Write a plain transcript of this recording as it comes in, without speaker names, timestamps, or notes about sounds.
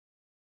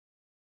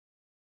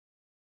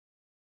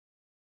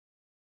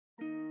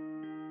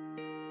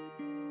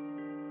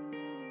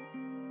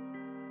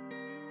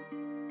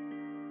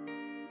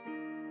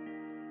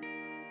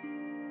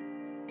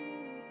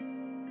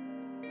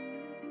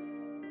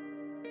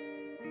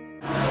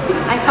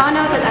I found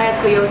out that I had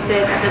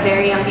scoliosis at a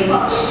very young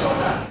age.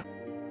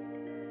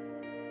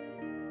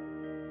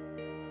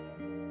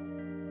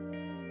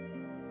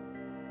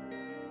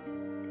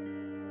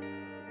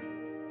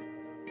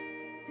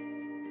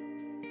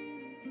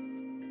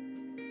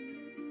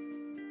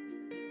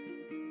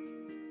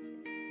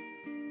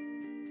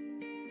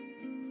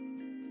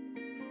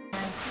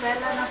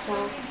 Swellan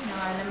ako,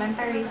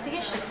 elementary,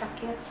 sige siya,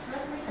 sakit.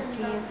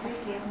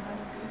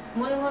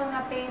 Mulmul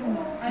nga pain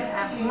mo.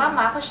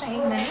 Mama, ako siyang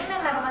ignan. Yun na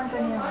naman ko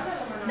niya.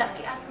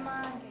 Daki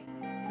atma.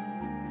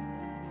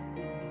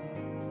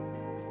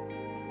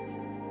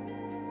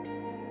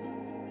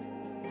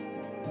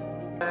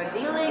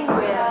 Dealing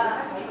with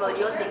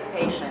scoliotic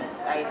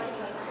patients, I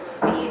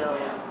feel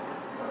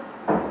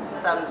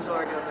some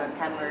sort of a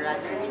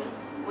camaraderie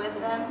with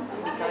them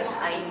because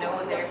I know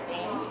their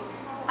pain.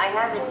 I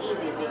have it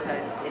easy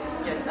because it's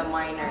just a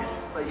minor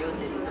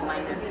scoliosis, it's a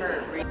minor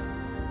curve.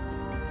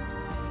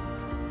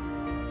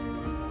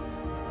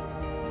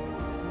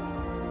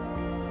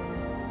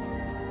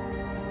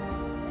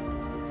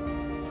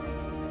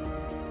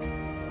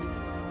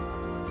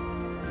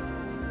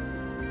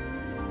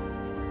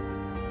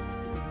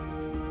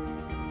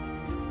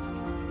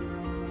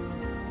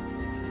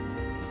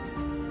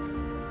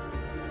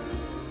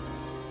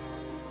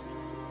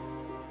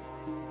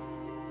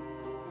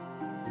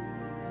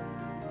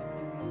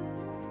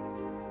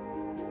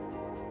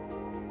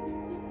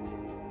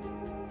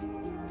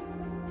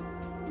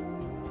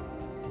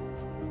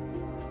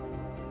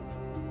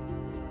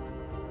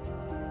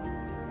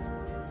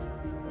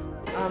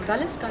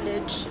 Valenzona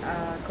College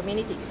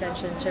Community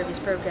Extension Service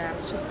Program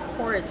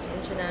supports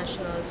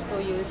International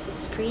Scoliosis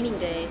Screening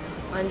Day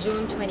on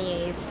June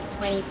 28,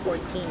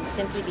 2014,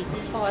 simply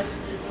because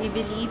we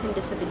believe in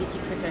disability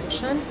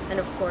prevention and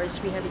of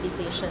course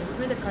rehabilitation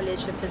through the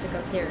College of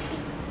Physical Therapy.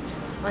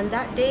 On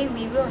that day,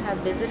 we will have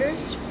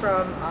visitors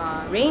from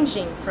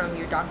ranging from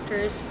your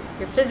doctors,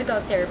 your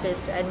physical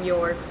therapists, and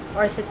your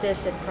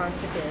orthotists and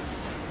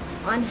prosthetists.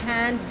 On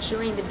hand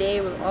during the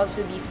day will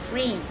also be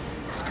free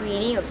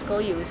screening of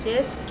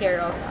scoliosis,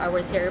 care of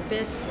our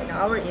therapists and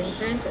our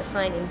interns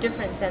assigned in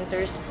different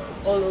centers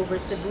all over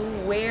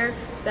Cebu where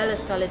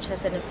Valenzona College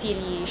has an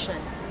affiliation.